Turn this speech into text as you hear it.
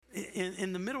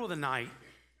in the middle of the night,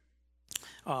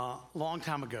 a long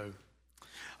time ago,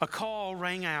 a call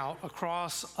rang out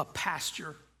across a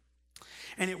pasture.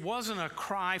 And it wasn't a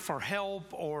cry for help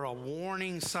or a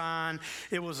warning sign.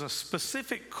 It was a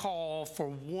specific call for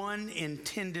one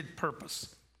intended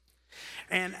purpose.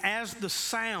 And as the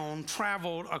sound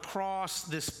traveled across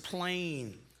this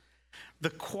plain, the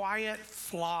quiet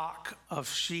flock of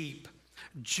sheep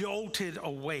jolted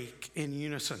awake in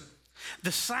unison.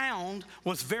 The sound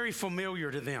was very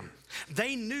familiar to them.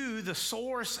 They knew the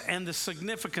source and the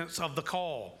significance of the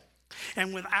call.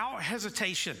 And without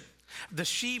hesitation, the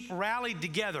sheep rallied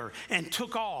together and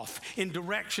took off in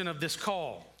direction of this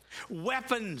call.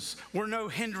 Weapons were no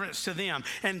hindrance to them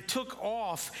and took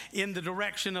off in the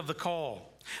direction of the call.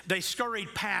 They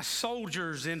scurried past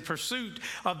soldiers in pursuit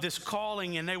of this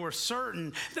calling, and they were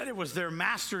certain that it was their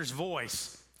master's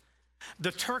voice.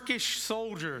 The Turkish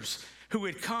soldiers who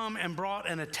had come and brought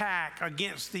an attack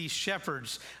against these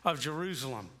shepherds of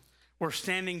Jerusalem were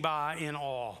standing by in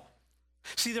awe.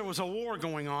 See, there was a war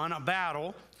going on, a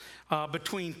battle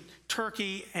between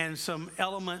Turkey and some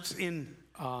elements in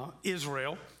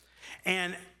Israel.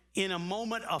 And in a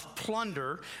moment of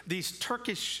plunder, these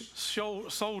Turkish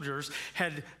soldiers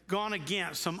had gone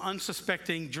against some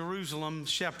unsuspecting Jerusalem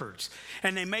shepherds.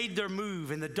 And they made their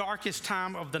move in the darkest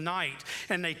time of the night,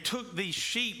 and they took these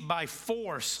sheep by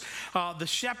force. The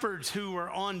shepherds who were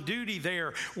on duty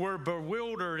there were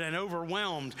bewildered and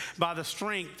overwhelmed by the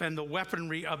strength and the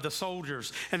weaponry of the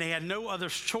soldiers, and they had no other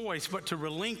choice but to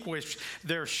relinquish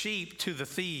their sheep to the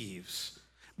thieves.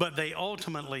 But they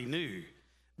ultimately knew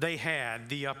they had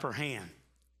the upper hand.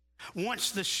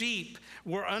 Once the sheep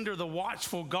were under the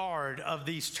watchful guard of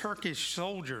these Turkish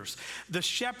soldiers, the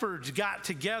shepherds got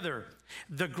together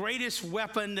the greatest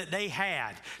weapon that they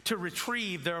had to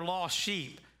retrieve their lost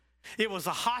sheep. It was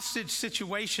a hostage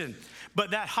situation,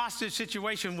 but that hostage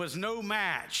situation was no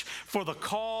match for the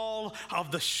call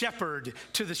of the shepherd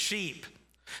to the sheep.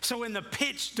 So in the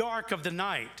pitch dark of the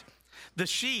night, the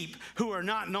sheep, who are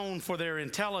not known for their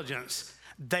intelligence,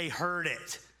 they heard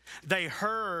it. They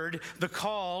heard the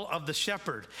call of the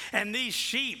shepherd. And these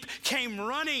sheep came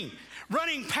running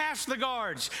past the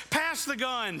guards, past the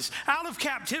guns, out of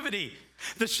captivity.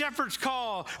 The shepherd's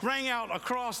call rang out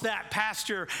across that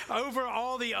pasture over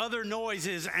all the other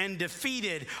noises and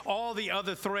defeated all the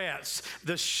other threats.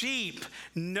 The sheep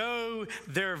know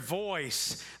their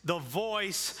voice, the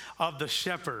voice of the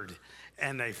shepherd,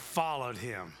 and they followed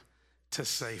him to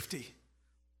safety.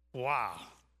 Wow.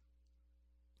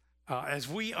 As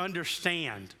we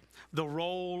understand the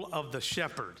role of the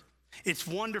shepherd, it's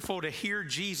wonderful to hear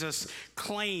Jesus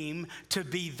claim to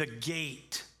be the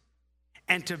gate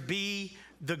and to be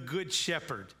the good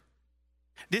shepherd.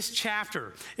 This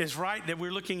chapter is right that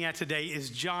we're looking at today is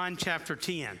John chapter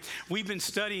 10. We've been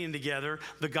studying together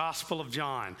the Gospel of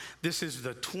John. This is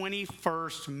the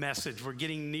 21st message. We're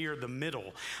getting near the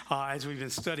middle as we've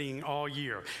been studying all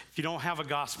year. If you don't have a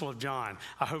Gospel of John,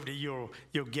 I hope that you'll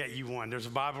get you one. There's a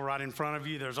Bible right in front of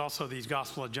you. There's also these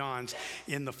Gospel of Johns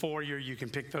in the foyer. You can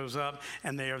pick those up,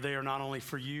 and they are there not only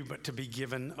for you, but to be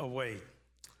given away.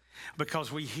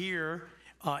 Because we hear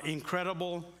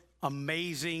incredible,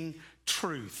 amazing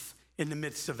truth in the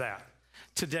midst of that.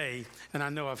 Today, and I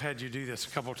know I've had you do this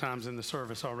a couple times in the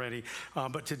service already,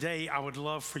 but today I would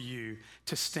love for you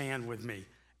to stand with me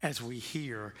as we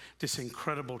hear this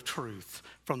incredible truth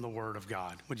from the Word of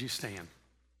God. Would you stand?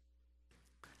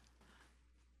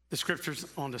 The scripture's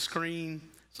on the screen.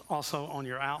 It's also on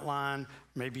your outline,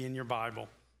 maybe in your Bible.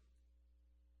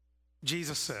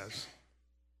 Jesus says,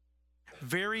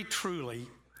 "Very truly,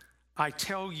 I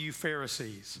tell you,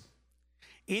 Pharisees,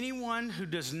 anyone who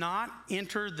does not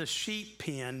enter the sheep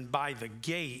pen by the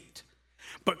gate,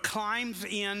 but climbs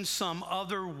in some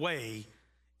other way,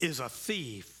 is a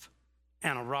thief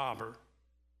and a robber.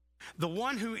 The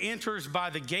one who enters by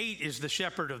the gate is the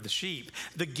shepherd of the sheep.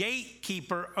 The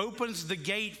gatekeeper opens the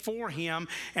gate for him,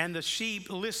 and the sheep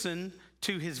listen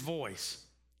to his voice.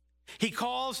 He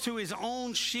calls to his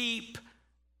own sheep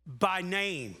by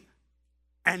name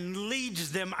and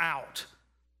leads them out.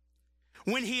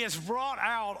 When he has brought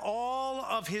out all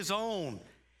of his own,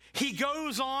 he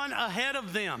goes on ahead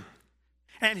of them,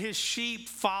 and his sheep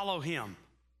follow him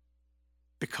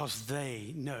because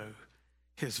they know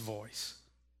his voice.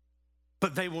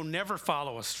 But they will never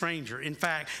follow a stranger. In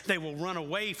fact, they will run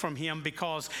away from him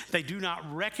because they do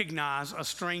not recognize a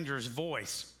stranger's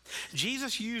voice."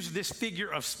 Jesus used this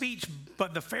figure of speech,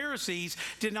 but the Pharisees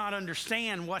did not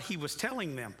understand what he was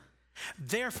telling them.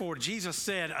 Therefore, Jesus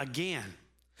said again,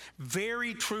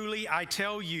 "Very truly I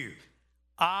tell you,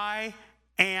 I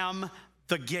am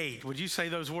the gate." Would you say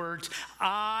those words?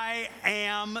 I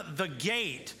am the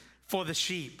gate for the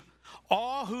sheep.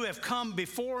 All who have come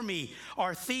before me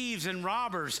are thieves and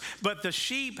robbers, but the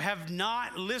sheep have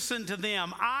not listened to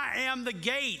them. I am the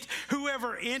gate.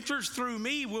 Whoever enters through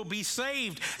me will be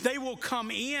saved. They will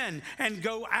come in and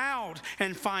go out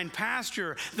and find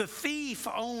pasture. The thief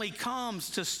only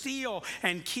comes to steal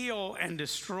and kill and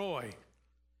destroy.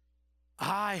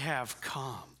 I have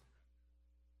come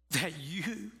that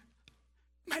you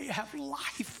may have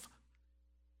life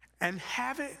and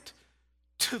have it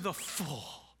to the full.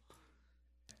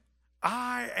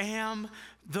 I am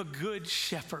the good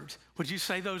shepherd. Would you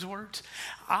say those words?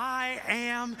 I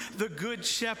am the good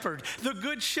shepherd. The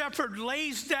good shepherd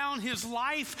lays down his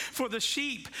life for the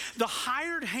sheep. The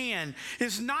hired hand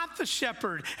is not the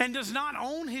shepherd and does not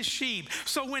own his sheep.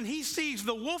 So when he sees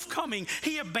the wolf coming,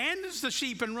 he abandons the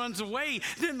sheep and runs away.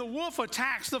 Then the wolf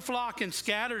attacks the flock and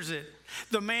scatters it.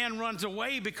 The man runs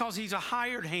away because he's a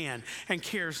hired hand and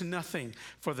cares nothing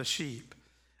for the sheep.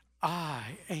 I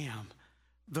am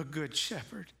the good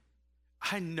shepherd.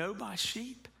 I know my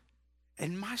sheep,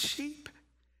 and my sheep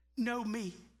know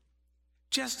me,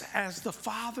 just as the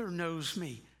Father knows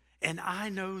me, and I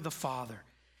know the Father,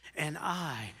 and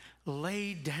I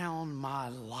lay down my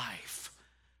life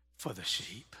for the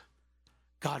sheep.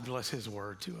 God bless his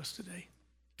word to us today.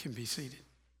 You can be seated.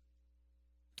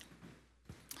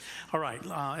 All right,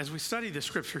 as we study the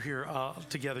scripture here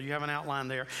together, you have an outline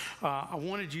there. I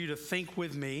wanted you to think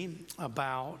with me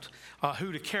about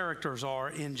who the characters are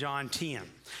in John 10.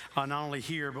 Not only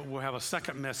here, but we'll have a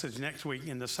second message next week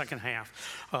in the second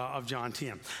half of John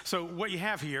 10. So what you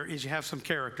have here is you have some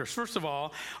characters. First of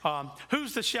all,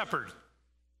 who's the shepherd?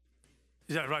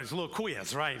 Is that right? It's a little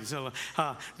quiz, right? So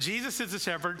Jesus is the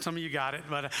shepherd. Some of you got it,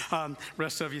 but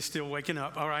rest of you still waking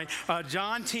up. All right.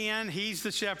 John 10, he's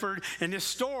the shepherd. And this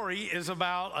story is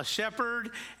about a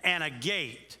shepherd and a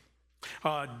gate.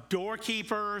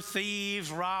 Doorkeeper,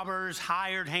 thieves, robbers,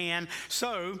 hired hand.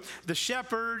 So the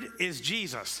shepherd is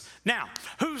Jesus. Now,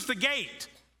 who's the gate?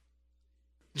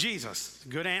 Jesus.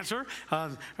 Good answer.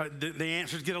 The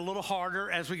answers get a little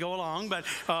harder as we go along, but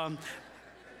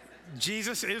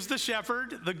Jesus is the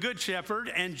shepherd, the good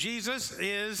shepherd, and Jesus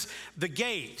is the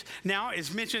gate. Now,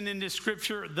 it's mentioned in this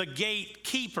scripture, the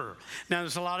gatekeeper. Now,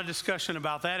 there's a lot of discussion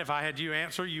about that. If I had you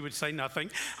answer, you would say nothing,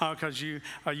 because you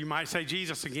might say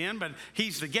Jesus again, but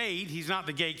he's the gate. He's not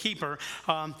the gatekeeper.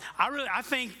 I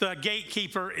think the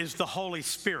gatekeeper is the Holy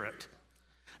Spirit.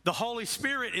 The Holy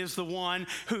Spirit is the one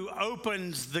who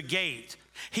opens the gate.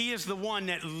 He is the one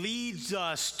that leads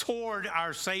us toward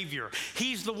our Savior.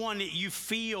 He's the one that you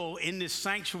feel in this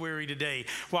sanctuary today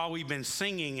while we've been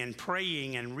singing and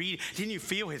praying and reading. Didn't you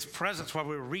feel his presence while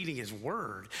we were reading his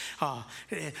word?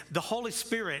 The Holy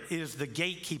Spirit is the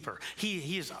gatekeeper.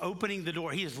 He is opening the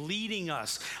door. He is leading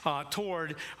us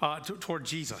toward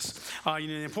Jesus.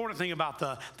 The important thing about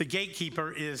the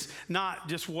gatekeeper is not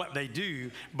just what they do,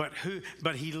 but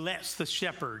he lets the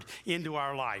shepherd into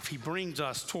our life. He brings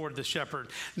us toward the shepherd.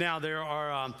 Now, there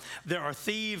are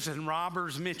thieves and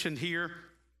robbers mentioned here.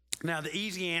 Now, the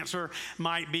easy answer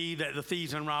might be that the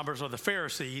thieves and robbers are the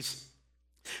Pharisees.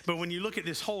 But when you look at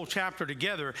this whole chapter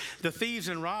together, the thieves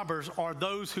and robbers are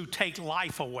those who take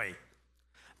life away.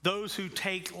 Those who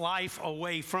take life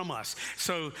away from us.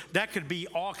 So that could be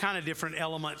all kind of different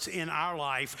elements in our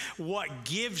life. What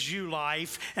gives you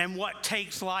life and what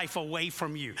takes life away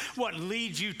from you. What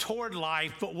leads you toward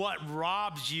life, but what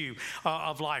robs you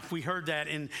of life. We heard that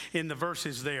in the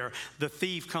verses there. The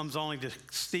thief comes only to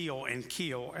steal and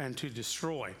kill and to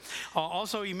destroy.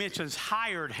 Also, he mentions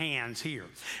hired hands here.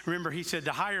 Remember, he said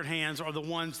the hired hands are the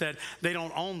ones that they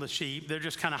don't own the sheep. They're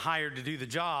just kind of hired to do the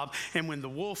job. And when the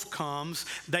wolf comes,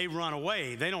 they run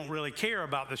away. They don't really care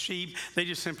about the sheep. They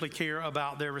just simply care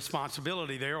about their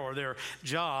responsibility there or their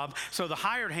job. So the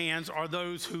hired hands are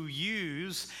those who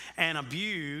use and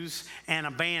abuse and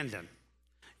abandon.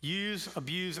 Use,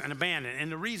 abuse, and abandon.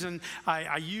 And the reason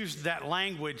I used that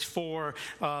language for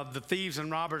the thieves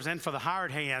and robbers and for the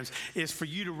hired hands is for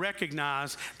you to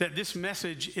recognize that this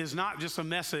message is not just a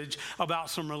message about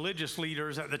some religious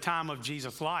leaders at the time of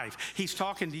Jesus' life. He's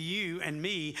talking to you and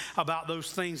me about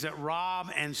those things that rob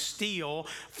and steal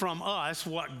from us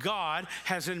what God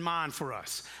has in mind for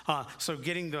us. So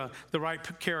getting the right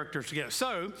characters together.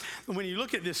 So when you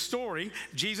look at this story,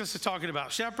 Jesus is talking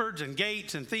about shepherds and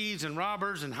gates and thieves and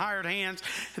robbers and hired hands.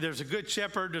 There's a good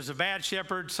shepherd, there's a bad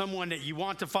shepherd, someone that you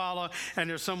want to follow, and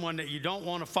there's someone that you don't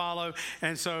want to follow.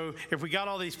 And so if we got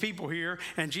all these people here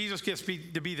and Jesus gets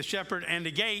to be the shepherd and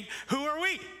the gate, who are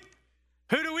we?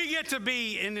 Who do we get to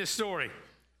be in this story?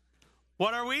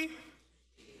 What are we?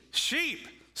 Sheep.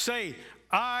 Say,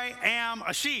 I am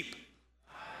a sheep.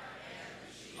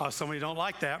 Somebody don't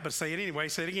like that, but say it anyway.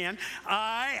 Say it again.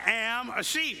 I am a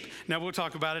sheep. Now, we'll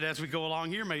talk about it as we go along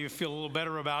here. Maybe you feel a little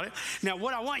better about it. Now,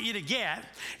 what I want you to get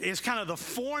is kind of the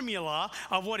formula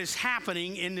of what is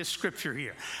happening in this scripture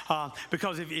here.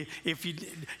 Because if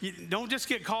you don't just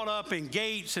get caught up in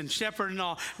gates and shepherd and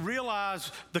all,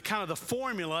 realize the kind of the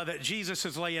formula that Jesus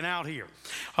is laying out here.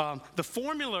 The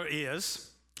formula is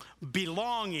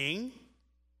belonging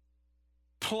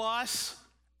plus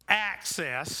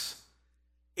access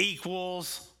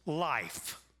equals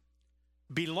life.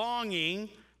 Belonging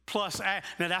plus,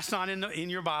 now that's not in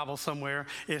your Bible somewhere.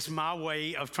 It's my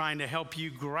way of trying to help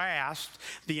you grasp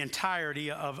the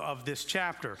entirety of this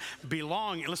chapter.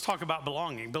 Belonging, let's talk about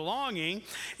belonging. Belonging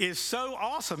is so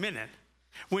awesome, isn't it?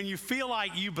 When you feel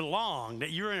like you belong,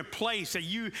 that you're in a place that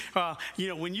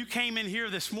when you came in here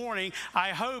this morning, I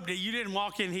hope that you didn't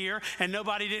walk in here and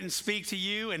nobody didn't speak to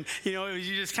you and, you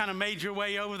just kind of made your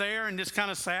way over there and just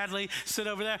kind of sadly sit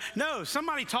over there. No,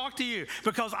 somebody talked to you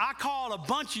because I called a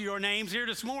bunch of your names here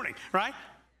this morning, right?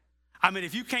 I mean,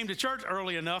 if you came to church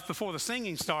early enough before the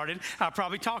singing started, I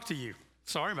probably talked to you.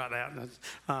 Sorry about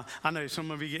that. I know some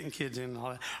of you getting kids in and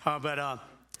all that, but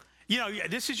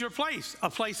this is your place, a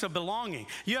place of belonging.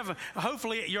 You have,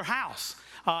 hopefully, at your house,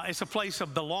 it's a place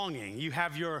of belonging. You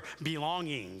have your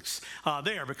belongings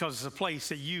there because it's a place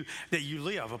that you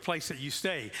live, a place that you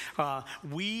stay.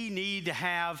 We need to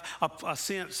have a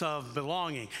sense of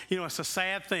belonging. It's a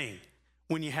sad thing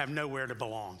when you have nowhere to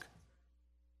belong.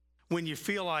 When you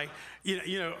feel like,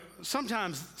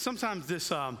 sometimes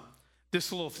this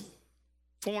little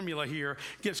formula here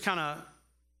gets kind of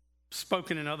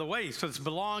spoken in other ways. So it's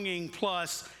belonging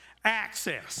plus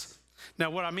access. Now,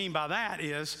 what I mean by that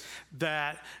is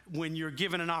that when you're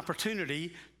given an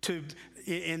opportunity to,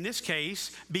 in this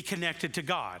case, be connected to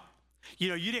God.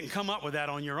 You didn't come up with that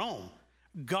on your own.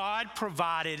 God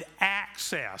provided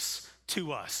access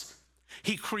to us.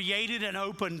 He created an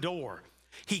open door.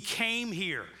 He came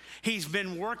here. He's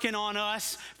been working on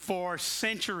us for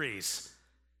centuries.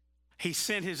 He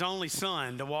sent his only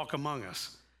son to walk among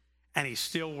us. And he's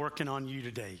still working on you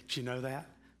today. Did you know that?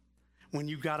 When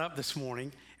you got up this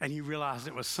morning and you realized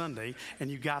it was Sunday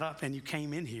and you got up and you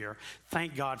came in here,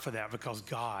 thank God for that because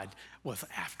God was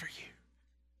after you.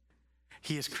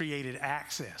 He has created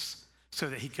access so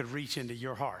that he could reach into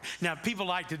your heart. Now, people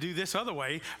like to do this other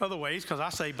ways, because I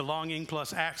say belonging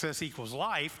plus access equals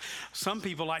life. Some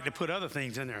people like to put other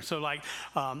things in there. So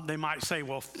they might say,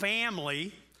 well,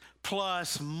 family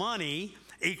plus money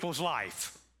equals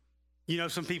life.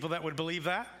 Some people that would believe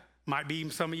that. Might be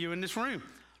even some of you in this room.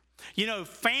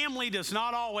 Family does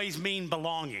not always mean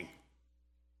belonging.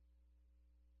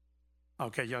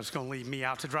 Okay, y'all just going to leave me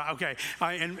out to dry. Okay,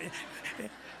 and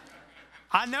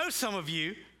I know some of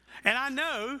you, and I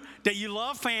know that you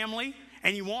love family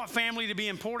and you want family to be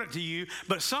important to you,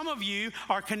 but some of you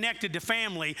are connected to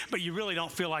family, but you really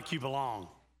don't feel like you belong.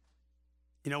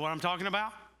 You know what I'm talking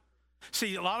about?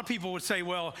 See, a lot of people would say,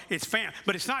 well, it's family,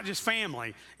 but it's not just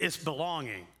family, it's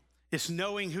belonging. It's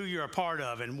knowing who you're a part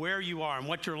of and where you are and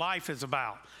what your life is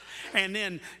about. And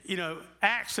then,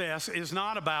 access is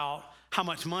not about how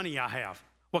much money I have,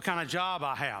 what kind of job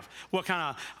I have, what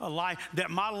kind of life,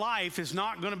 that my life is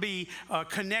not going to be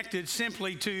connected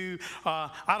simply to,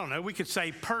 we could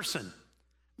say person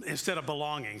instead of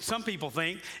belonging. Some people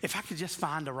think, if I could just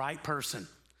find the right person,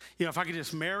 if I could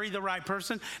just marry the right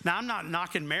person. Now, I'm not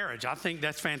knocking marriage. I think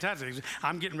that's fantastic.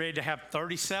 I'm getting ready to have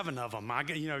 37 of them. I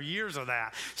get, years of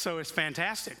that. So it's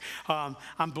fantastic.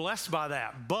 I'm blessed by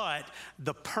that. But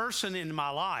the person in my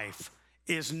life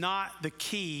is not the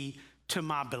key to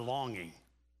my belonging.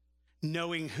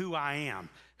 Knowing who I am,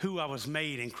 who I was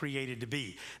made and created to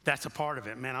be. That's a part of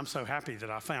it. Man, I'm so happy that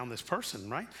I found this person,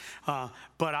 right?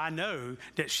 But I know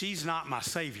that she's not my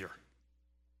Savior.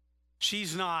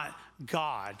 She's not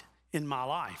God in my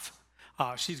life.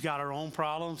 She's got her own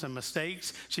problems and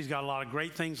mistakes. She's got a lot of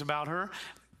great things about her.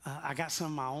 I got some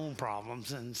of my own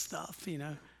problems and stuff,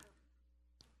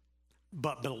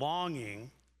 But belonging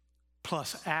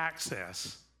plus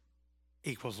access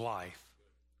equals life.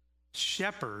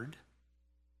 Shepherd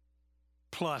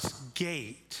plus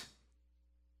gate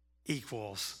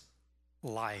equals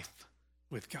life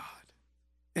with God.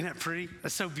 Isn't that pretty?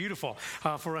 That's so beautiful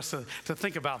for us to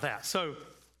think about that. So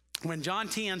when John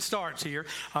 10 starts here,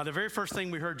 the very first thing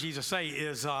we heard Jesus say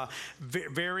is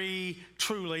very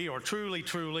truly, or truly,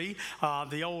 truly.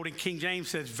 The old King James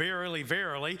says verily,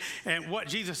 verily. And what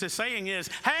Jesus is saying is,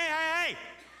 hey,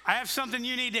 I have something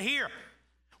you need to hear.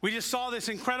 We just saw this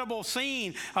incredible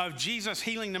scene of Jesus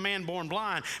healing the man born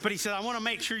blind. But he said, I want to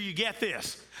make sure you get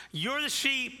this. You're the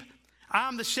sheep.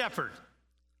 I'm the shepherd.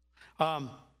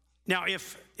 Now,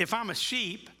 if I'm a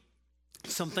sheep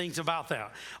some things about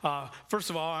that. First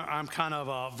of all, I'm kind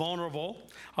of vulnerable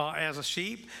as a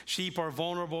sheep. Sheep are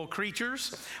vulnerable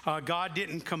creatures. God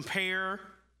didn't compare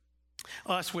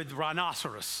us with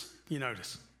rhinoceros, you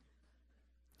notice.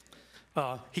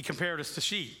 He compared us to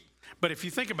sheep. But if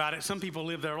you think about it, some people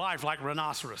live their life like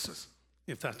rhinoceroses,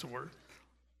 if that's a word.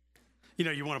 You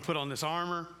know, you want to put on this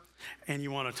armor, and you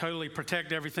want to totally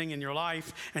protect everything in your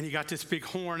life, and you got this big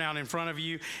horn out in front of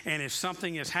you, and if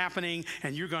something is happening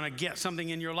and you're going to get something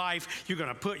in your life, you're going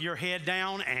to put your head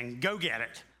down and go get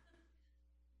it.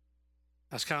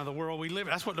 That's kind of the world we live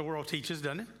in. That's what the world teaches,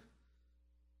 doesn't it?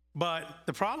 But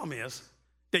the problem is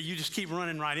that you just keep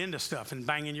running right into stuff and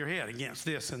banging your head against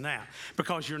this and that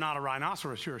because you're not a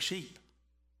rhinoceros, you're a sheep.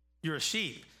 You're a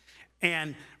sheep.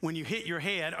 And when you hit your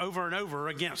head over and over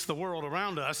against the world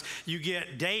around us, you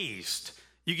get dazed.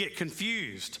 You get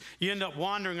confused. You end up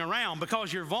wandering around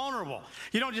because you're vulnerable.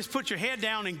 You don't just put your head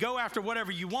down and go after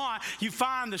whatever you want. You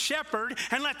find the shepherd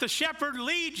and let the shepherd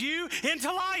lead you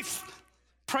into life.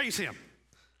 Praise him.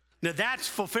 Now that's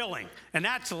fulfilling, and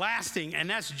that's lasting, and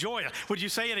that's joyous. Would you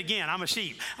say it again? I'm a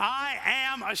sheep. I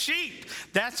am a sheep.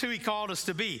 That's who he called us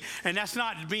to be. And that's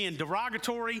not being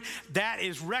derogatory. That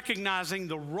is recognizing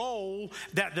the role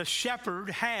that the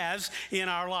shepherd has in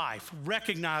our life,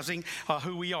 recognizing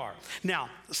who we are.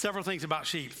 Now, several things about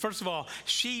sheep. First of all,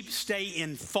 sheep stay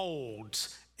in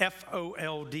folds.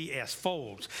 Folds,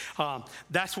 folds.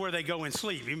 That's where they go and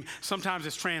sleep. Sometimes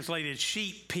it's translated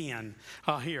sheep pen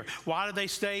here. Why do they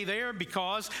stay there?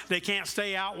 Because they can't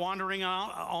stay out wandering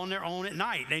on their own at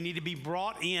night. They need to be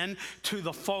brought in to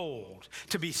the fold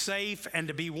to be safe and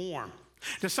to be warm.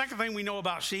 The second thing we know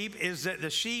about sheep is that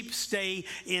the sheep stay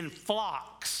in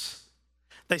flocks.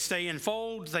 They stay in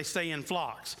folds, they stay in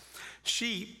flocks.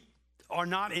 Sheep are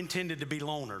not intended to be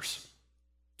loners,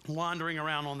 wandering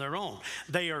around on their own.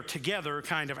 They are together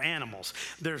kind of animals.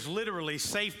 There's literally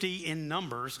safety in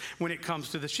numbers when it comes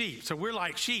to the sheep. So we're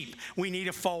like sheep. We need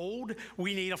a fold.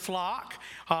 We need a flock.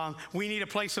 We need a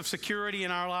place of security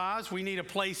in our lives. We need a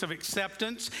place of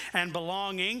acceptance and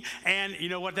belonging. And you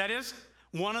know what that is?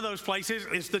 One of those places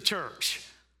is the church.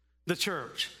 The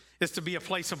church is to be a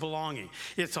place of belonging.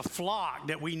 It's a flock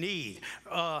that we need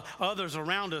others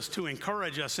around us to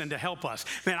encourage us and to help us.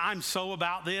 Man, I'm so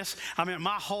about this. I mean,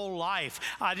 my whole life,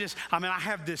 I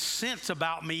have this sense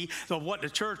about me of what the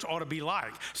church ought to be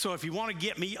like. So if you want to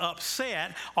get me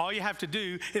upset, all you have to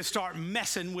do is start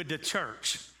messing with the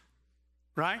church,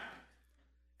 right?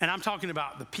 And I'm talking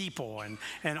about the people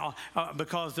and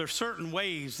because there's certain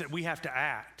ways that we have to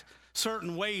act.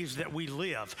 Certain ways that we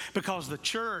live because the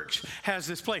church has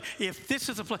this place. If this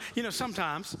is a place, you know,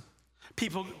 sometimes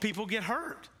people get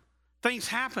hurt. Things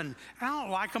happen. I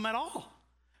don't like them at all.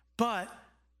 But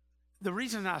the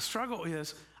reason I struggle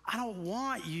is I don't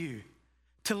want you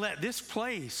to let this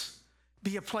place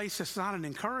be a place that's not an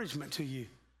encouragement to you.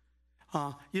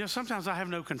 You know, sometimes I have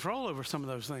no control over some of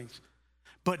those things.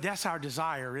 But that's our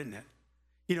desire, isn't it?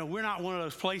 You know, we're not one of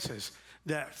those places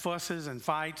that fusses and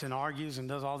fights and argues and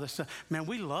does all this stuff. Man,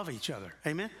 we love each other.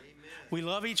 Amen? We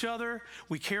love each other.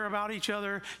 We care about each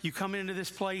other. You come into this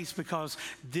place because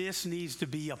this needs to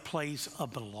be a place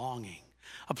of belonging,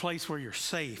 a place where you're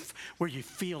safe, where you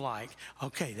feel like,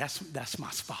 okay, that's my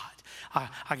spot.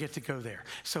 I get to go there.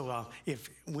 So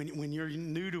when you're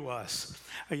new to us,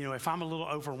 you know, if I'm a little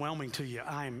overwhelming to you,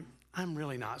 I'm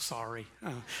really not sorry.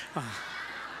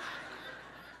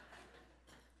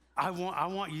 I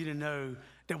want you to know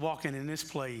that walking in this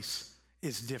place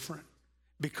is different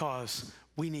because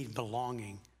we need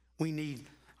belonging. We need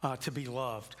to be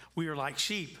loved. We are like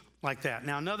sheep like that.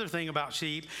 Now, another thing about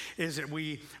sheep is that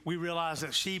we realize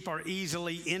that sheep are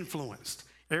easily influenced.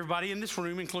 Everybody in this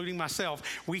room, including myself,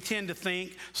 we tend to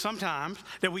think sometimes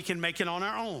that we can make it on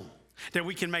our own, that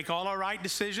we can make all our right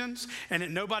decisions and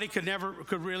that nobody could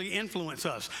really influence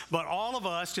us. But all of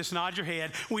us, just nod your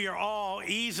head, we are all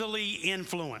easily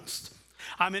influenced.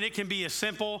 I mean, it can be as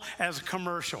simple as a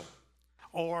commercial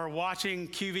or watching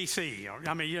QVC,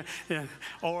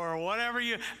 or whatever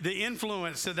the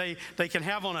influence that they can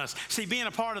have on us. See, being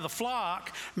a part of the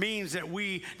flock means that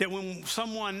when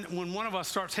one of us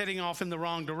starts heading off in the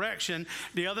wrong direction,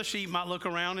 the other sheep might look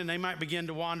around and they might begin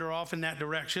to wander off in that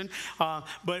direction.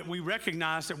 But we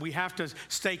recognize that we have to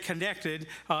stay connected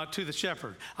to the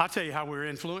shepherd. I'll tell you how we're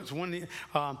influenced. You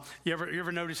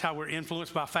ever notice how we're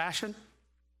influenced by fashion?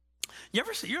 You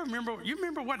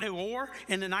remember what they wore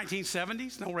in the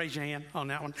 1970s? Don't raise your hand on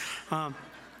that one.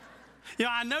 You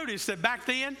know, I noticed that back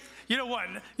then, you know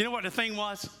what the thing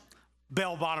was?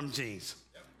 Bell-bottom jeans.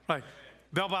 Right.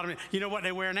 Bell-bottom. You know what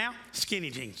they wear now?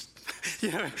 Skinny jeans.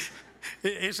 You know,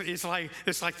 It's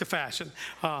like the fashion.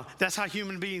 That's how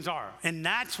human beings are. And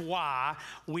that's why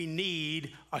we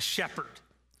need a shepherd.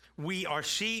 We are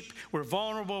sheep. We're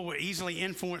vulnerable. We're easily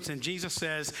influenced. And Jesus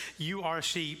says, you are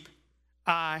sheep.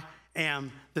 I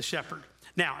am the shepherd.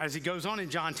 Now, as he goes on in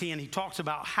John 10, he talks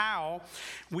about how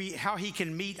he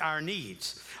can meet our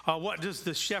needs. What does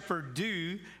the shepherd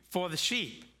do for the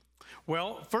sheep?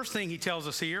 Well, first thing he tells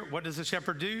us here, what does the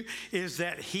shepherd do? Is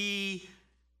that he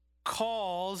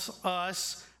calls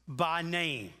us by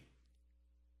name.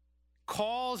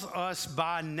 Calls us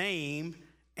by name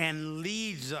and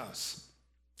leads us.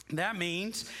 That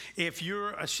means if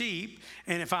you're a sheep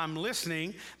and if I'm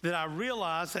listening, that I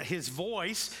realize that his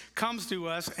voice comes to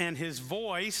us and his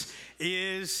voice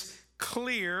is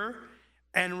clear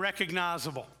and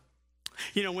recognizable.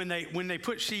 You know, when they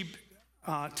put sheep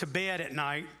to bed at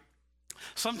night,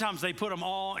 sometimes they put them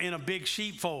all in a big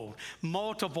sheepfold,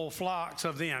 multiple flocks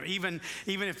of them. Even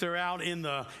if they're out in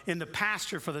the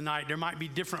pasture for the night, there might be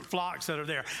different flocks that are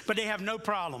there. But they have no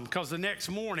problem because the next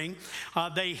morning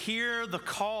they hear the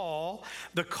call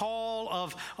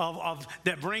of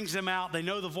that brings them out. They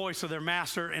know the voice of their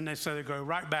master, and they go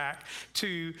right back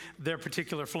to their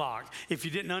particular flock. If you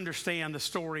didn't understand the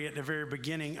story at the very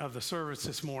beginning of the service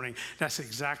this morning, that's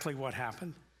exactly what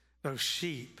happened. Those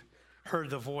sheep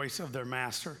heard the voice of their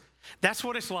master. That's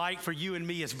what it's like for you and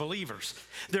me as believers.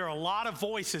 There are a lot of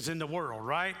voices in the world,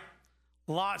 right?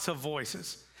 Lots of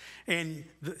voices. And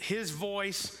his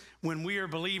voice, when we are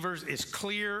believers, is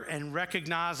clear and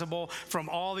recognizable from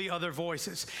all the other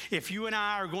voices. If you and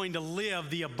I are going to live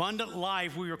the abundant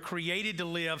life we were created to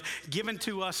live, given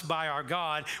to us by our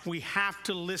God, we have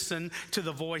to listen to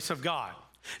the voice of God.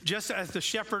 Just as the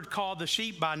shepherd called the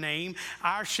sheep by name,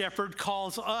 our shepherd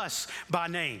calls us by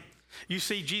name. You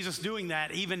see Jesus doing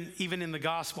that even in the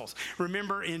Gospels.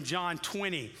 Remember in John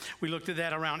 20, we looked at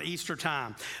that around Easter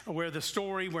time, where the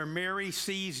story where Mary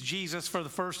sees Jesus for the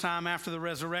first time after the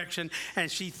resurrection, and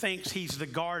she thinks he's the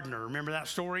gardener. Remember that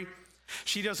story?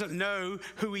 She doesn't know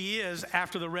who he is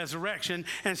after the resurrection,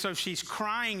 and so she's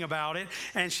crying about it,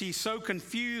 and she's so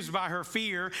confused by her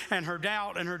fear and her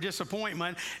doubt and her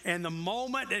disappointment. And the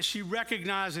moment that she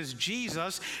recognizes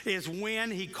Jesus is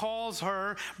when he calls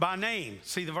her by name.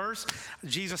 See the verse?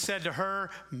 Jesus said to her,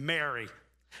 Mary.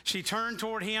 She turned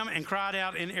toward him and cried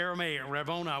out in Aramaic,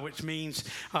 Rabboni, which means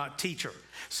teacher.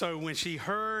 So when she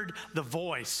heard the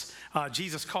voice,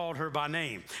 Jesus called her by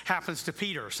name. Happens to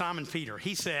Peter, Simon Peter.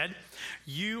 He said,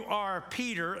 you are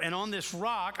Peter, and on this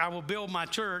rock I will build my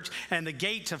church, and the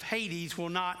gates of Hades will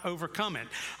not overcome it.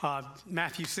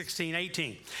 Matthew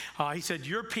 16:18. He said,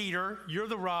 you're Peter, you're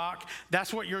the rock.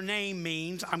 That's what your name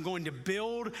means. I'm going to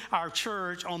build our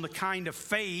church on the kind of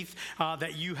faith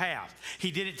that you have.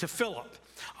 He did it to Philip.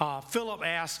 Philip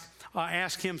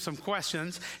asked him some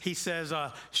questions. He says,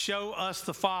 show us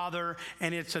the Father,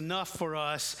 and it's enough for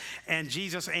us. And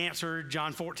Jesus answered,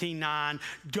 John 14:9,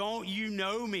 don't you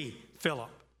know me,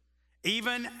 Philip,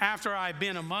 even after I've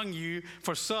been among you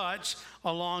for such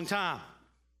a long time?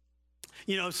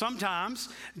 You know, sometimes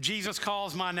Jesus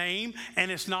calls my name, and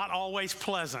it's not always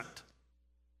pleasant.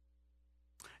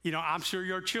 You know, I'm sure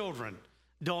your children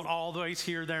don't always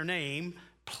hear their name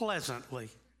pleasantly.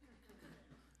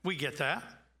 We get that.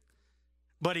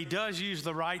 But he does use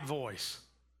the right voice,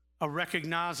 a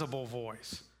recognizable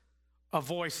voice, a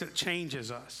voice that changes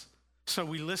us. So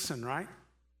we listen, right?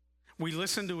 We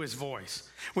listen to his voice.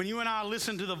 When you and I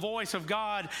listen to the voice of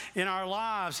God in our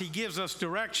lives, he gives us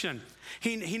direction.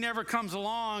 He never comes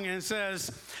along and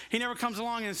says,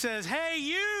 hey,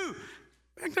 you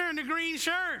back there in the green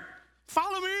shirt,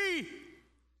 follow me.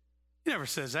 He never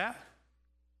says that.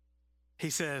 He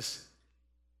says,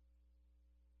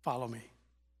 follow me.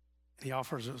 And he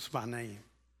offers us by name.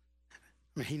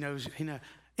 I mean, he knows. Isn't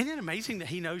it amazing that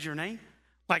he knows your name?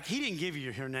 Like, he didn't give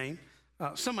you your name.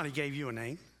 Somebody gave you a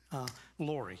name.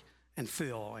 Lori and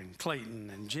Phil and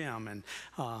Clayton and Jim and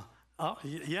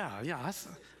that's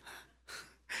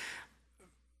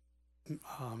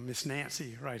Miss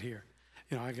Nancy right here.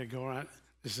 You know, I could go around.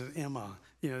 This is Emma.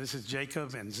 You know, this is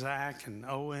Jacob and Zach and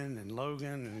Owen and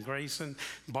Logan and Grayson,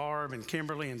 Barb and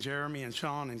Kimberly and Jeremy and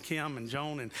Sean and Kim and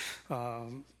Joan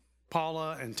and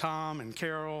Paula and Tom and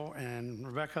Carol and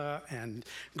Rebecca and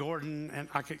Gordon, and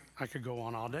I could go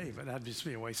on all day, but that'd just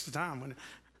be a waste of time, wouldn't it?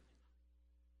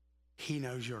 He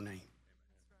knows your name.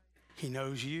 He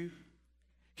knows you.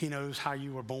 He knows how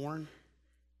you were born.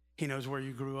 He knows where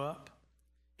you grew up.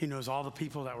 He knows all the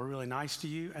people that were really nice to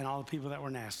you and all the people that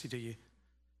were nasty to you.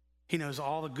 He knows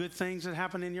all the good things that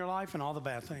happen in your life and all the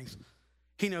bad things.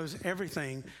 He knows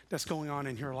everything that's going on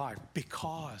in your life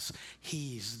because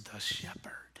he's the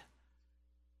shepherd.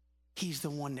 He's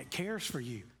the one that cares for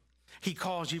you. He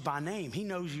calls you by name. He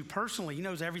knows you personally. He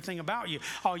knows everything about you,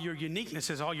 all your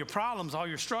uniquenesses, all your problems, all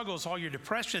your struggles, all your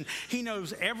depression. He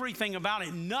knows everything about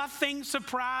it. Nothing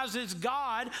surprises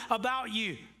God about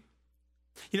you.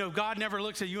 You know, God never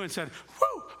looks at you and said,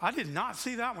 whew, I did not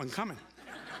see that one coming.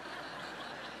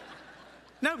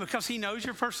 No, because he knows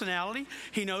your personality.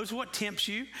 He knows what tempts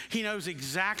you. He knows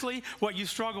exactly what you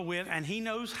struggle with, and he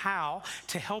knows how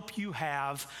to help you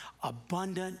have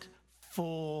abundant,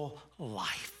 full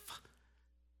life.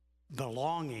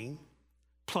 Belonging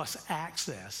plus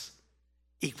access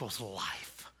equals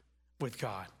life with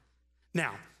God.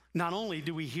 Now, not only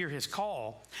do we hear his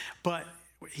call, but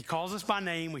he calls us by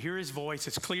name. We hear his voice.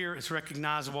 It's clear. It's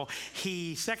recognizable.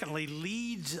 He, secondly,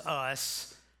 leads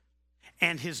us,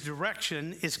 and his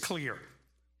direction is clear.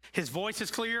 His voice is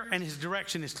clear, and his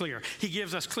direction is clear. He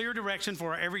gives us clear direction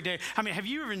for our everyday. I mean, have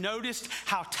you ever noticed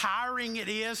how tiring it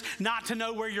is not to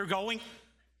know where you're going?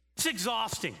 It's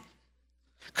exhausting.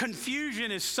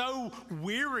 Confusion is so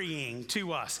wearying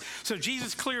to us. So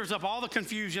Jesus clears up all the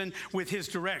confusion with his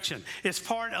direction. It's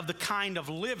part of the kind of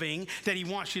living that he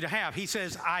wants you to have. He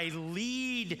says, I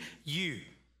lead you.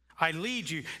 I lead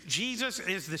you. Jesus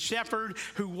is the shepherd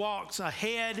who walks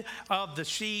ahead of the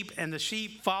sheep, and the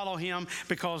sheep follow him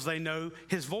because they know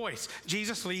his voice.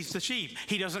 Jesus leads the sheep.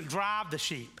 He doesn't drive the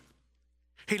sheep.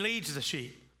 He leads the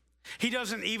sheep. He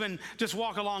doesn't even just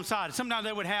walk alongside. Sometimes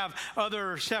they would have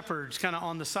other shepherds kind of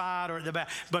on the side or at the back,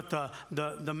 but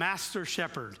the master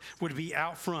shepherd would be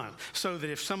out front, so that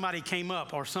if somebody came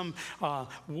up or some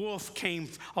wolf came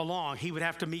along, he would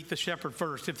have to meet the shepherd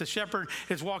first. If the shepherd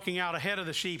is walking out ahead of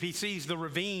the sheep, he sees the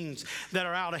ravines that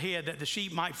are out ahead that the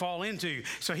sheep might fall into,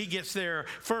 so he gets there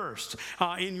first.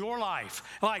 In your life,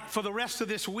 like for the rest of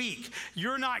this week,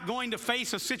 you're not going to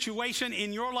face a situation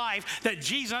in your life that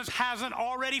Jesus hasn't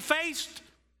already faced.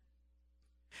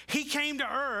 He came to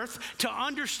earth to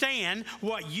understand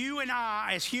what you and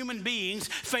I as human beings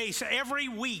face every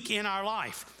week in our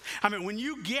life. I mean, when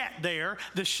you get there,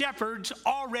 the shepherd's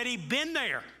already been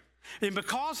there. And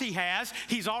because he has,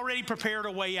 he's already prepared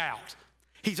a way out.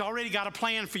 He's already got a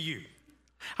plan for you.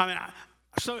 I mean,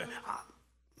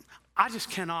 I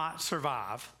just cannot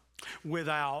survive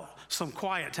without some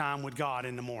quiet time with God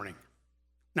in the morning.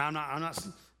 Now, I'm not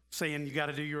saying you got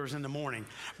to do yours in the morning,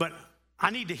 but I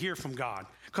need to hear from God,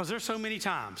 because there's so many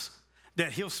times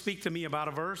that he'll speak to me about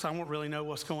a verse. I won't really know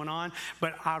what's going on,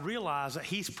 but I realize that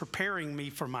he's preparing me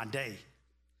for my day.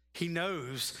 He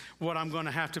knows what I'm going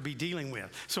to have to be dealing with.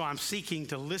 So I'm seeking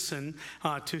to listen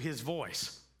to his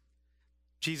voice.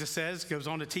 Jesus says, goes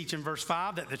on to teach in verse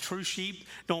 5, that the true sheep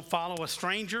don't follow a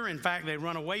stranger. In fact, they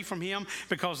run away from him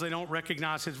because they don't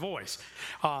recognize his voice.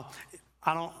 I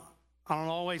don't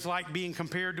always like being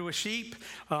compared to a sheep.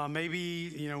 Maybe,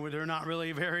 they're not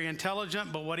really very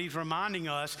intelligent, but what he's reminding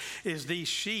us is these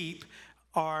sheep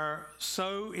are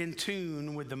so in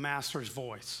tune with the master's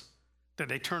voice that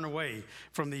they turn away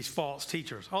from these false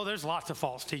teachers. Oh, there's lots of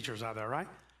false teachers out there, right?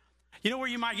 You know where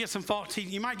you might get some false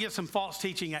teaching? You might get some false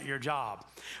teaching at your job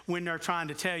when they're trying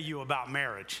to tell you about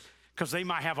marriage, because they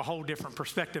might have a whole different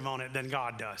perspective on it than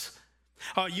God does.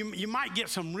 You might get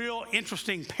some real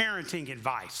interesting parenting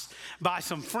advice by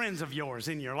some friends of yours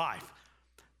in your life.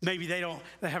 Maybe they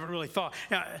haven't really thought.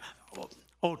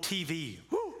 TV,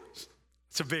 whew,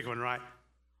 it's a big one, right?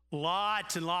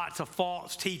 Lots and lots of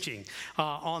false teaching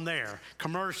on there,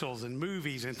 commercials and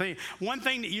movies and things. One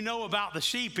thing that you know about the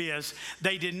sheep is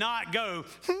they did not go,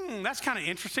 that's kind of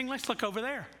interesting, let's look over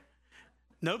there.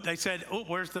 Nope, they said,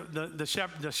 where's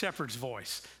the shepherd's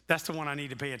voice? That's the one I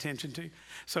need to pay attention to.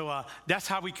 So that's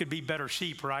how we could be better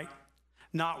sheep, right?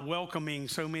 Not welcoming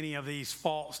so many of these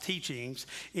false teachings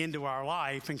into our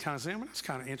life and kind of saying, that's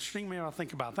kind of interesting, maybe I'll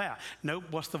think about that. Nope,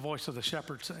 what's the voice of the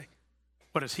shepherd say?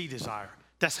 What does he desire?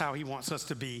 That's how he wants us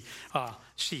to be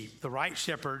sheep, the right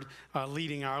shepherd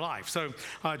leading our life. So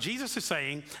Jesus is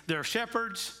saying there are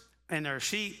shepherds and there are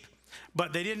sheep,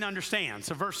 but they didn't understand.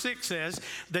 So verse 6 says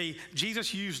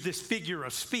Jesus used this figure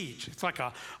of speech. It's like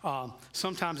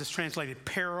sometimes it's translated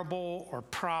parable or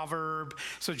proverb.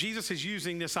 So Jesus is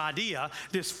using this idea,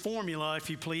 this formula, if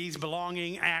you please,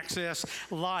 belonging, access,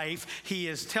 life. He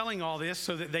is telling all this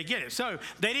so that they get it. So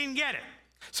they didn't get it.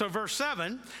 So verse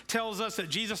 7 tells us that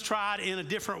Jesus tried in a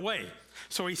different way.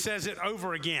 So he says it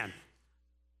over again.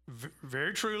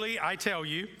 Very truly, I tell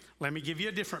you, let me give you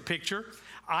a different picture.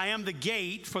 I am the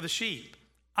gate for the sheep.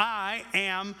 I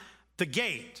am the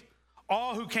gate.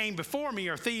 All who came before me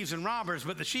are thieves and robbers,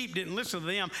 but the sheep didn't listen to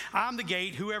them. I'm the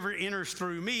gate. Whoever enters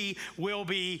through me will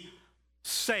be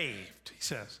saved, he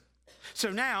says.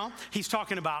 So now he's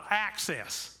talking about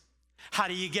access. How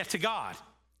do you get to God?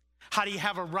 How do you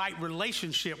have a right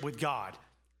relationship with God?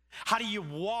 How do you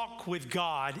walk with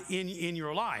God in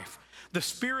your life? The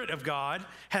Spirit of God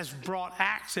has brought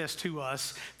access to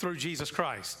us through Jesus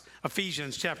Christ.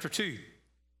 Ephesians chapter 2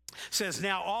 says,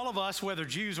 now all of us, whether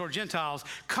Jews or Gentiles,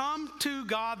 come to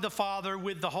God the Father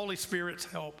with the Holy Spirit's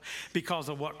help because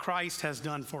of what Christ has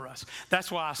done for us.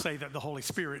 That's why I say that the Holy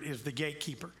Spirit is the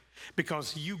gatekeeper,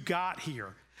 because you got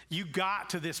here. You got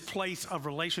to this place of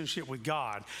relationship with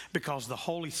God because the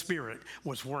Holy Spirit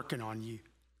was working on you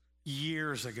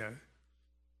years ago,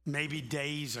 maybe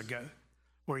days ago,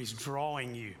 where he's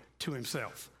drawing you to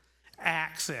himself.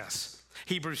 Access.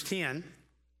 Hebrews 10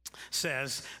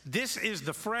 says, this is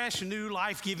the fresh, new,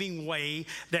 life-giving way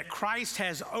that Christ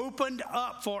has opened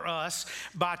up for us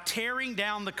by tearing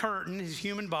down the curtain, his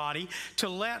human body, to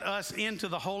let us into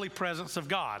the holy presence of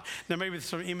God. Now, maybe there's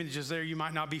some images there you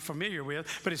might not be familiar with,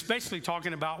 but it's basically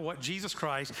talking about what Jesus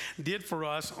Christ did for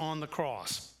us on the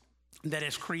cross. That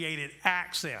has created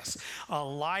access, a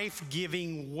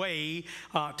life-giving way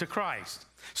to Christ.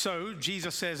 So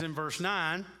Jesus says in verse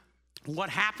 9,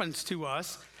 what happens to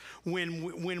us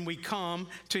when we come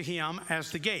to him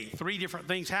as the gate? Three different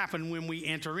things happen when we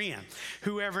enter in.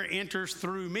 Whoever enters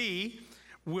through me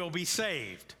will be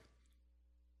saved.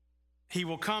 He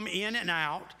will come in and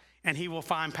out, and he will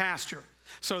find pasture.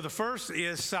 So the first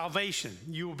is salvation.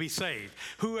 You will be saved.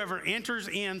 Whoever enters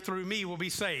in through me will be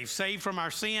saved. Saved from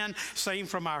our sin, saved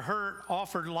from our hurt,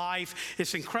 offered life.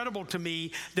 It's incredible to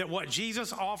me that what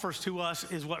Jesus offers to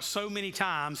us is what so many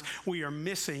times we are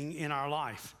missing in our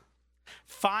life.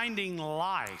 Finding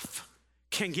life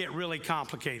can get really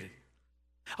complicated.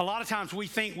 A lot of times we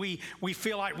think we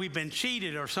feel like we've been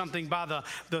cheated or something by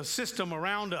the system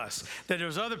around us, that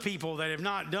there's other people that have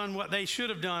not done what they should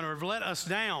have done or have let us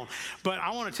down. But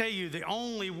I want to tell you, the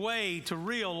only way to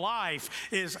real life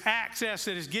is access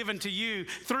that is given to you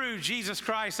through Jesus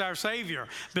Christ, our Savior.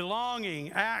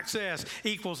 Belonging, access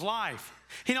equals life.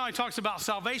 He not only talks about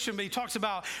salvation, but he talks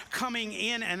about coming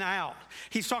in and out.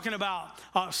 He's talking about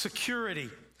security.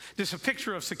 This is a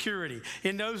picture of security.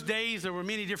 In those days, there were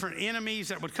many different enemies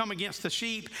that would come against the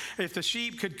sheep. If the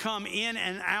sheep could come in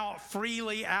and out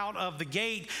freely out of the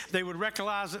gate, they would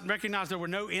recognize there were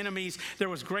no enemies. There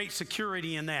was great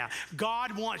security in that.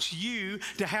 God wants you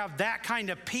to have that kind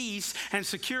of peace and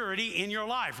security in your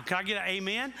life. Can I get an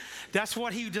amen? That's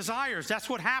what he desires. That's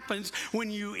what happens when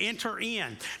you enter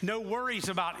in. No worries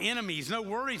about enemies. No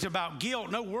worries about guilt.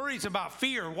 No worries about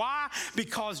fear. Why?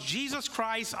 Because Jesus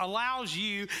Christ allows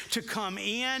you to come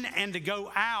in and to go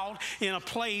out in a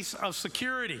place of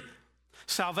security.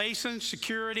 Salvation,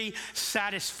 security,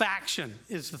 satisfaction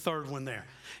is the third one there.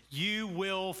 You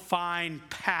will find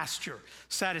pasture,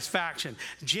 satisfaction,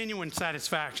 genuine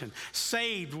satisfaction,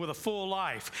 saved with a full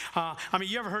life.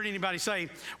 You ever heard anybody say,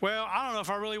 well, I don't know if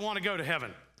I really want to go to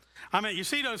heaven. You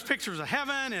see those pictures of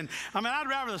heaven, and I'd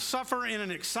rather suffer in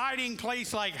an exciting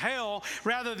place like hell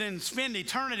rather than spend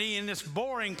eternity in this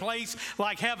boring place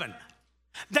like heaven.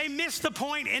 They miss the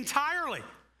point entirely.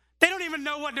 They don't even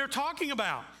know what they're talking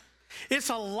about. It's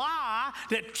a lie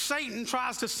that Satan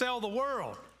tries to sell the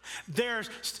world.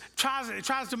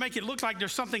 Tries to make it look like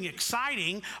there's something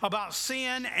exciting about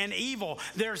sin and evil.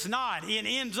 There's not. It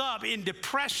ends up in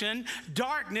depression,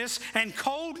 darkness, and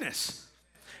coldness.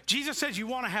 Jesus says, you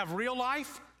want to have real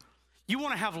life? You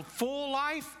want to have a full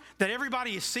life that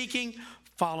everybody is seeking?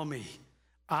 Follow me.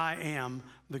 I am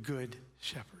the good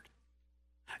shepherd.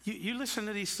 You listen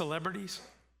to these celebrities.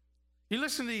 You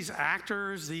listen to these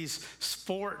actors, these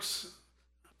sports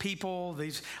people,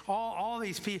 all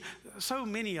these people, so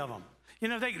many of them.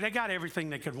 They got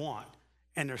everything they could want,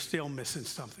 and they're still missing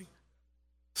something.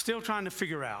 Still trying to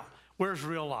figure out where's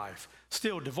real life.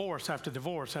 Still divorce after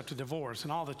divorce after divorce,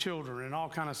 and all the children and all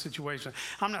kind of situations.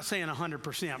 I'm not saying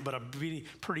 100%, but a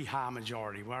pretty high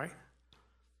majority, right?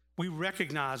 We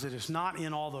recognize that it's not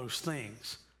in all those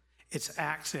things. It's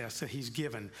access that he's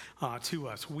given to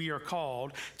us. We are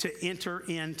called to enter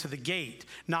into the gate.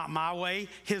 Not my way,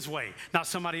 his way. Not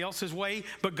somebody else's way,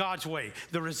 but God's way.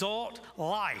 The result,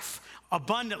 life.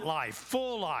 Abundant life,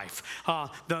 full life.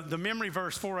 The memory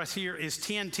verse for us here is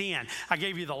 10:10. I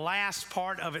gave you the last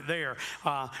part of it there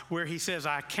where he says,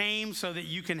 I came so that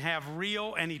you can have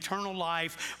real and eternal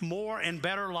life, more and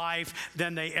better life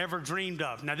than they ever dreamed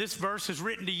of. Now this verse is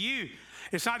written to you.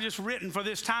 It's not just written for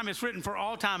this time, it's written for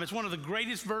all time. It's one of the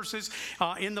greatest verses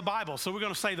in the Bible. So we're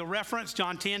going to say the reference,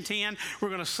 John 10:10. We're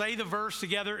going to say the verse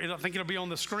together. I think it'll be on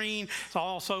the screen. It's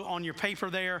also on your paper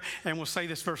there, and we'll say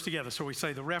this verse together. So we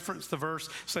say the reference, the verse,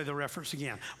 say the reference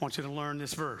again. I want you to learn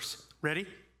this verse. Ready?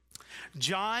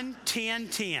 John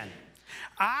 10:10.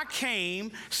 I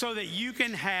came so that you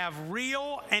can have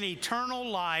real and eternal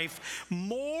life,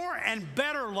 more and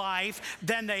better life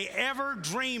than they ever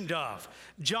dreamed of.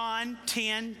 John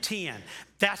 10:10.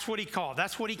 That's what he called.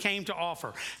 That's what he came to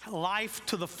offer. Life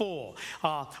to the full.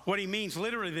 What he means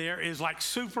literally there is like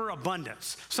super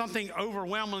abundance, something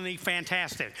overwhelmingly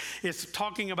fantastic. It's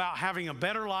talking about having a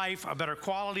better life, a better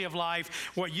quality of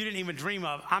life, what you didn't even dream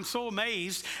of. I'm so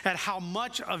amazed at how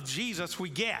much of Jesus we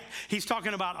get. He's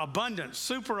talking about abundance,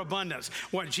 super abundance,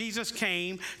 what Jesus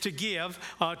came to give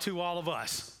to all of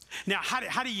us. Now,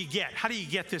 how do you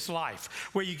get this life?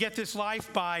 Well, you get this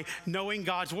life by knowing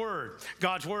God's Word.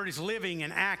 God's Word is living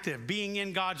and active, being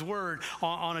in God's Word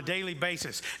on a daily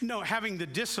basis. Having the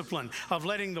discipline of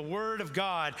letting the Word of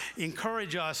God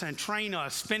encourage us and train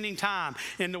us, spending time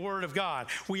in the Word of God.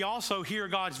 We also hear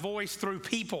God's voice through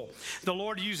people. The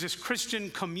Lord uses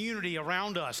Christian community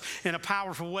around us in a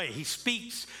powerful way. He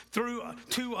speaks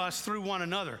to us through one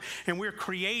another, and we're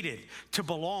created to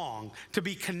belong, to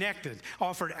be connected,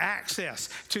 offered access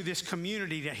to this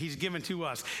community that he's given to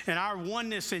us. And our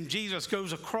oneness in Jesus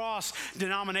goes across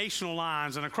denominational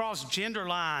lines and across gender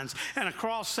lines and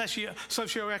across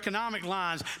socioeconomic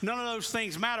lines. None of those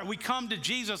things matter. We come to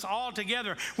Jesus all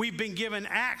together. We've been given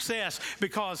access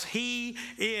because he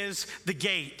is the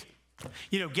gate.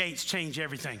 You know, gates change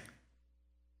everything.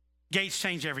 Gates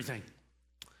change everything.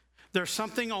 There's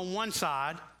something on one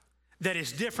side that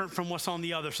is different from what's on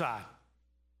the other side.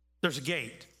 There's a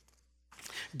gate.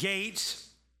 Gates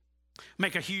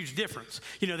make a huge difference.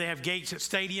 You know, they have gates at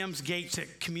stadiums, gates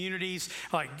at communities,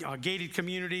 like gated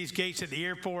communities, gates at the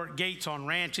airport, gates on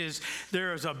ranches.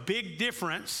 There is a big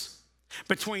difference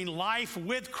between life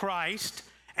with Christ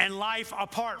and life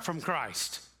apart from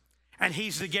Christ. And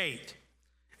he's the gate.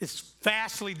 It's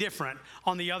vastly different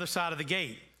on the other side of the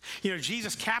gate. You know,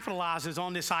 Jesus capitalizes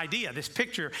on this idea, this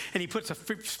picture, and he puts a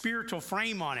spiritual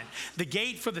frame on it. The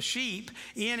gate for the sheep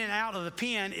in and out of the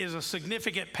pen is a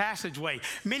significant passageway.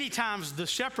 Many times the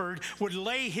shepherd would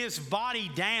lay his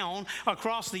body down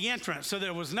across the entrance so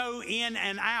there was no in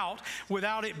and out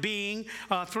without it being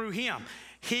through him.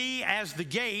 He, as the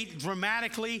gate,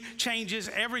 dramatically changes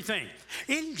everything.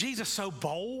 Isn't Jesus so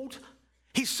bold?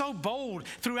 He's so bold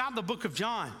throughout the book of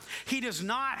John. He does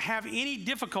not have any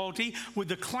difficulty with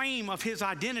the claim of his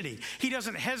identity. He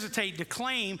doesn't hesitate to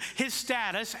claim his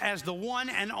status as the one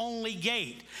and only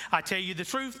gate. I tell you the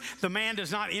truth, the man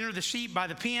does not enter the sheep by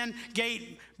the pen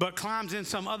gate, but climbs in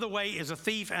some other way is a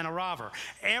thief and a robber.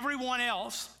 Everyone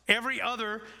else, every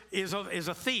other is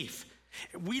a thief.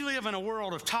 We live in a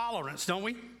world of tolerance, don't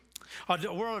we?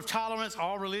 A world of tolerance,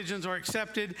 all religions are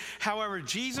accepted. However,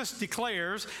 Jesus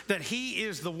declares that he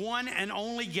is the one and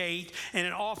only gate, and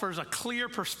it offers a clear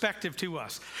perspective to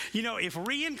us. You know, if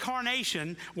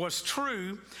reincarnation was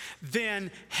true,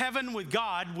 then heaven with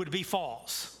God would be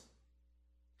false.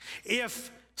 If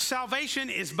salvation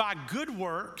is by good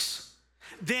works,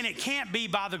 then it can't be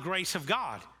by the grace of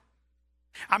God.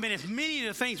 I mean, if many of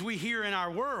the things we hear in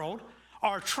our world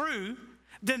are true,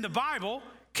 then the Bible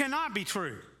cannot be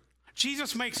true.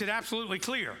 Jesus makes it absolutely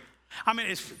clear. I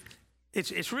mean,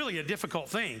 it's really a difficult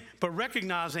thing, but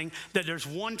recognizing that there's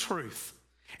one truth.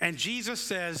 And Jesus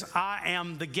says, I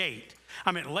am the gate.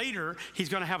 I mean, later, he's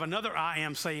going to have another I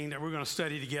am saying that we're going to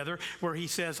study together where he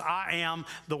says, I am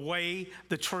the way,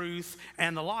 the truth,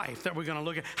 and the life that we're going to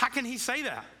look at. How can he say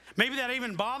that? Maybe that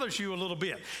even bothers you a little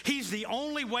bit. He's the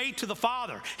only way to the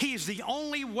Father. He's the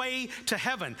only way to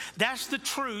heaven. That's the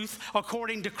truth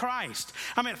according to Christ.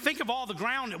 I mean, think of all the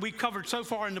ground that we've covered so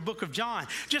far in the book of John.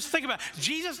 Just think about it.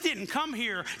 Jesus didn't come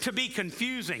here to be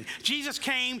confusing. Jesus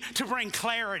came to bring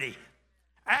clarity.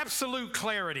 Absolute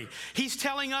clarity. He's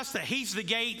telling us that he's the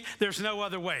gate, there's no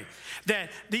other way.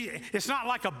 It's not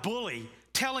like a bully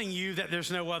telling you that there's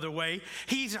no other way.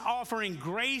 He's offering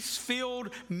grace-filled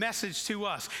message to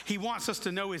us. He wants us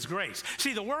to know his grace.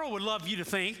 See, the world would love you to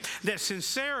think that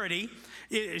sincerity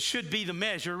it should be the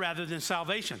measure rather than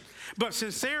salvation. But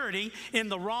sincerity in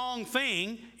the wrong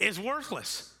thing is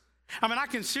worthless. I mean, I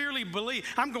can sincerely believe.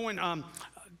 I'm going,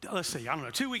 let's see, I don't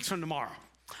know, 2 weeks from tomorrow,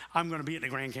 I'm going to be at the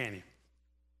Grand Canyon.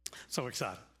 So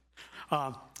excited.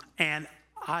 And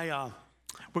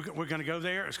we're going to go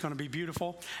there. It's going to be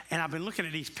beautiful. And I've been looking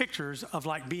at these pictures of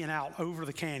like being out over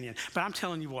the canyon. But I'm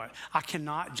telling you what, I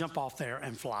cannot jump off there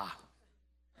and fly.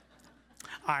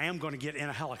 I am going to get in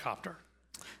a helicopter.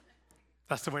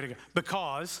 That's the way to go.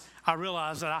 Because I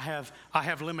realize that I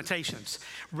have limitations.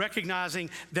 Recognizing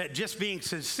that just being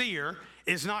sincere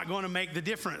is not going to make the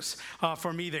difference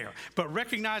for me there. But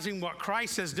recognizing what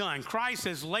Christ has done. Christ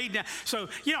has laid down. So,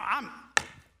 you know, I'm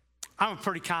a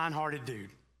pretty kind-hearted dude.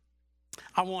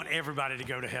 I want everybody to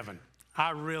go to heaven.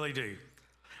 I really do.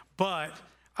 But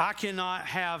I cannot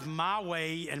have my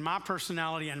way and my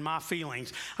personality and my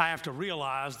feelings. I have to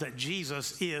realize that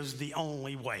Jesus is the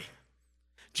only way.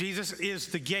 Jesus is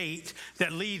the gate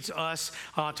that leads us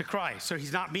to Christ. So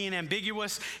he's not being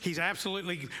ambiguous. He's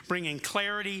absolutely bringing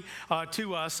clarity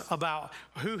to us about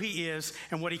who he is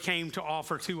and what he came to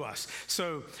offer to us.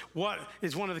 So what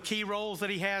is one of the key roles that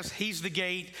he has? He's the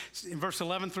gate. In verse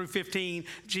 11 through 15,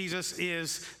 Jesus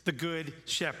is the good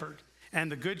shepherd. And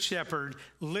the good shepherd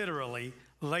literally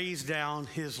lays down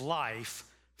his life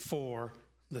for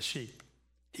the sheep.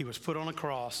 He was put on a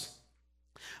cross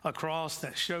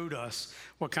that showed us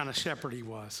what kind of shepherd he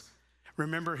was.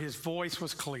 Remember, his voice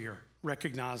was clear,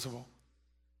 recognizable.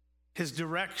 His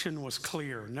direction was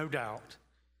clear, no doubt.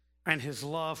 And his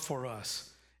love for us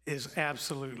is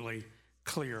absolutely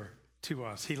clear to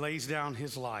us. He lays down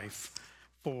his life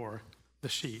for the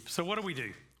sheep. So what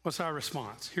do? What's our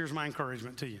response? Here's my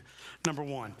encouragement to you. Number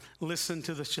one, listen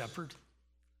to the shepherd.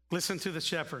 Listen to the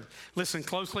shepherd. Listen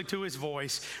closely to his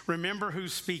voice. Remember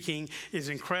who's speaking is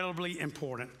incredibly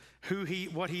important.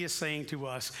 What he is saying to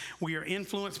us. We are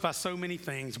influenced by so many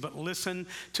things, but listen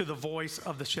to the voice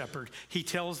of the shepherd. He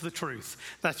tells the truth.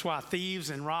 That's why thieves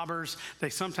and robbers,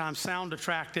 they sometimes sound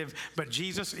attractive, but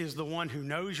Jesus is the one who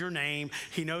knows your name.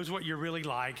 He knows what you're really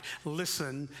like.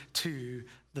 Listen to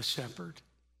the shepherd.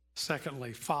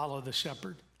 Secondly, follow the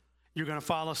shepherd. You're going to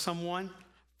follow someone?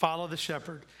 Follow the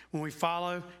shepherd. When we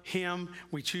follow him,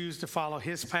 we choose to follow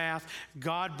his path.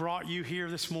 God brought you here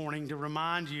this morning to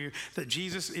remind you that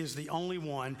Jesus is the only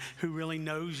one who really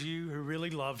knows you, who really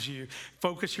loves you.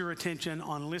 Focus your attention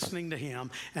on listening to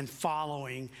him and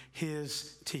following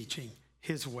his teaching,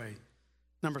 his way.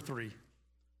 Number three,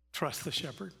 trust the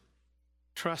shepherd.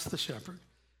 Trust the shepherd.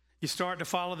 You start to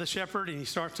follow the shepherd and he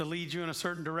starts to lead you in a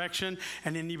certain direction,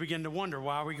 and then you begin to wonder,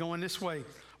 why are we going this way?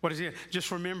 What is it? Just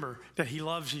remember that he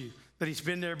loves you, that he's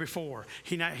been there before.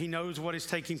 He knows what is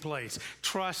taking place.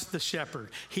 Trust the shepherd.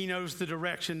 He knows the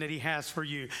direction that he has for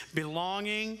you.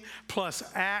 Belonging plus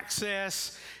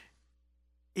access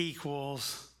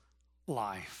equals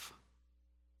life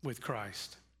with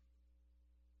Christ.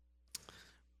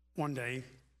 One day,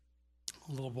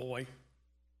 a little boy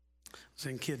was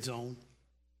in Kids Zone,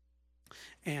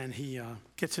 and he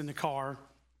gets in the car.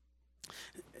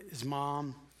 His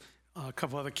mom, a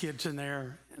couple other kids in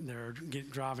there, and they're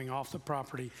driving off the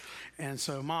property. And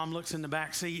so mom looks in the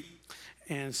back seat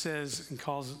and says, and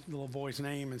calls the little boy's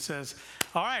name and says,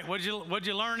 "All right, what'd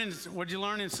you learn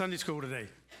in Sunday school today?"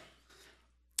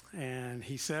 And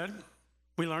he said,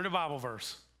 "We learned a Bible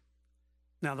verse."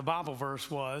 Now the Bible verse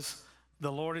was,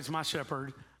 "The Lord is my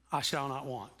shepherd, I shall not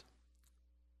want."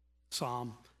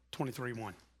 Psalm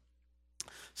 23:1.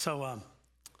 So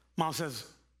mom says,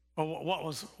 "Well, what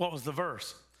was the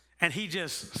verse?" And he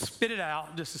just spit it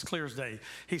out just as clear as day.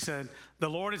 He said, "The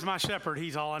Lord is my shepherd,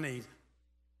 he's all I need."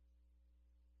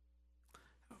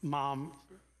 Mom,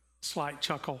 slight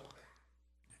chuckle,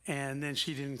 and then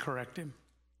she didn't correct him.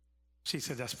 She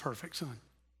said, "That's perfect, son.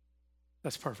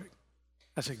 That's perfect.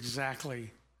 That's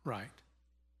exactly right.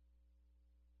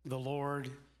 The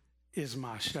Lord is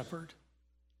my shepherd.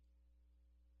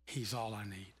 He's all I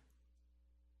need."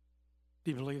 Do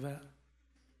you believe that?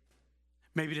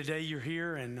 Maybe today you're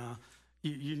here and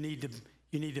you need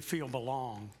to feel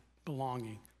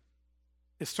belonging.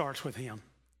 It starts with him.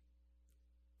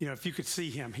 You know, if you could see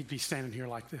him, he'd be standing here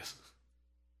like this.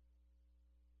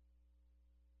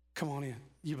 Come on in.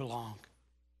 You belong.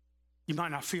 You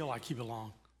might not feel like you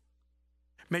belong.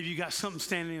 Maybe you got something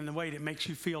standing in the way that makes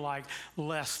you feel like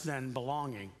less than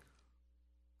belonging.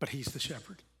 But he's the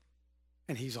shepherd,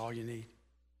 and he's all you need.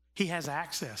 He has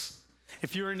access.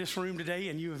 If you're in this room today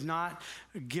and you have not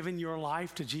given your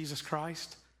life to Jesus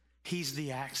Christ, he's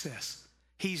the access.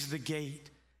 He's the gate.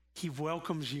 He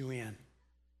welcomes you in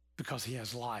because he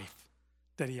has life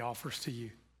that he offers to you.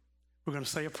 We're going to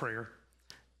say a prayer,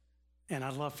 and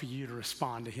I'd love for you to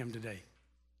respond to him today.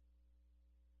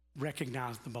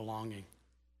 Recognize the belonging,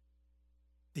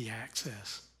 the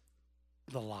access,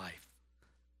 the life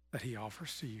that he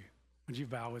offers to you. Would you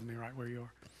bow with me right where you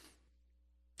are?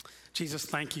 Jesus,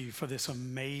 thank you for this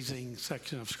amazing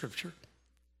section of Scripture,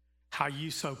 how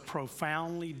you so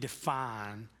profoundly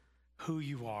define who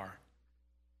you are.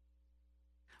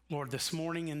 Lord, this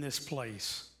morning in this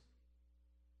place,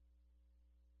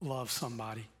 love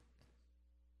somebody.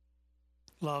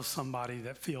 Love somebody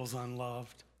that feels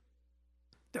unloved,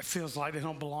 that feels like they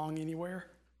don't belong anywhere,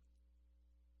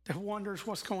 that wonders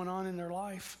what's going on in their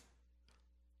life.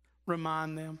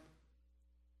 Remind them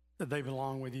that they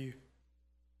belong with you,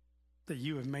 that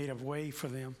you have made a way for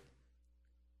them.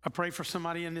 I pray for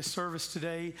somebody in this service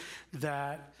today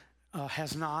that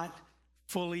has not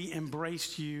fully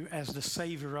embraced you as the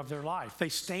Savior of their life. They're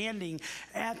standing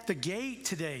at the gate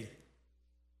today,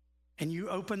 and you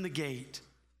open the gate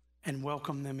and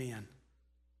welcome them in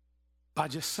by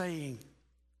just saying,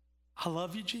 I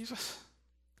love you, Jesus.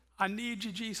 I need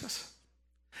you, Jesus.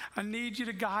 I need you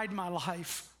to guide my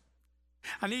life.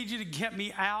 I need you to get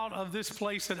me out of this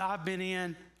place that I've been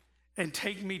in and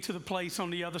take me to the place on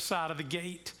the other side of the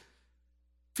gate.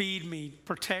 Feed me,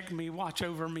 protect me, watch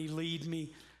over me, lead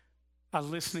me by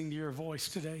listening to your voice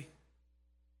today.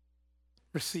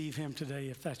 Receive him today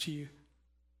if that's you.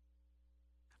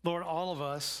 Lord, all of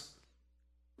us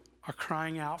are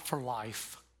crying out for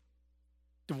life.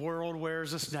 The world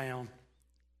wears us down.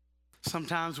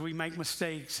 Sometimes we make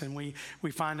mistakes and we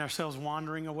find ourselves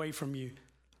wandering away from you.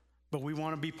 But we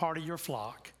want to be part of your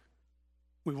flock.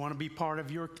 We want to be part of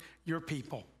your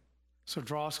people. So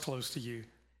draw us close to you.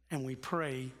 And we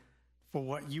pray for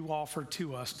what you offered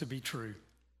to us to be true.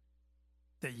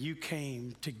 That you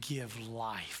came to give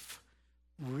life,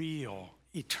 real,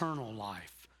 eternal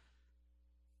life,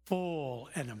 full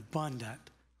and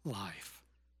abundant life.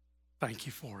 Thank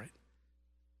you for it.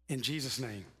 In Jesus'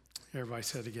 name, everybody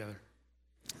said together,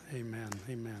 amen,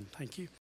 amen. Thank you.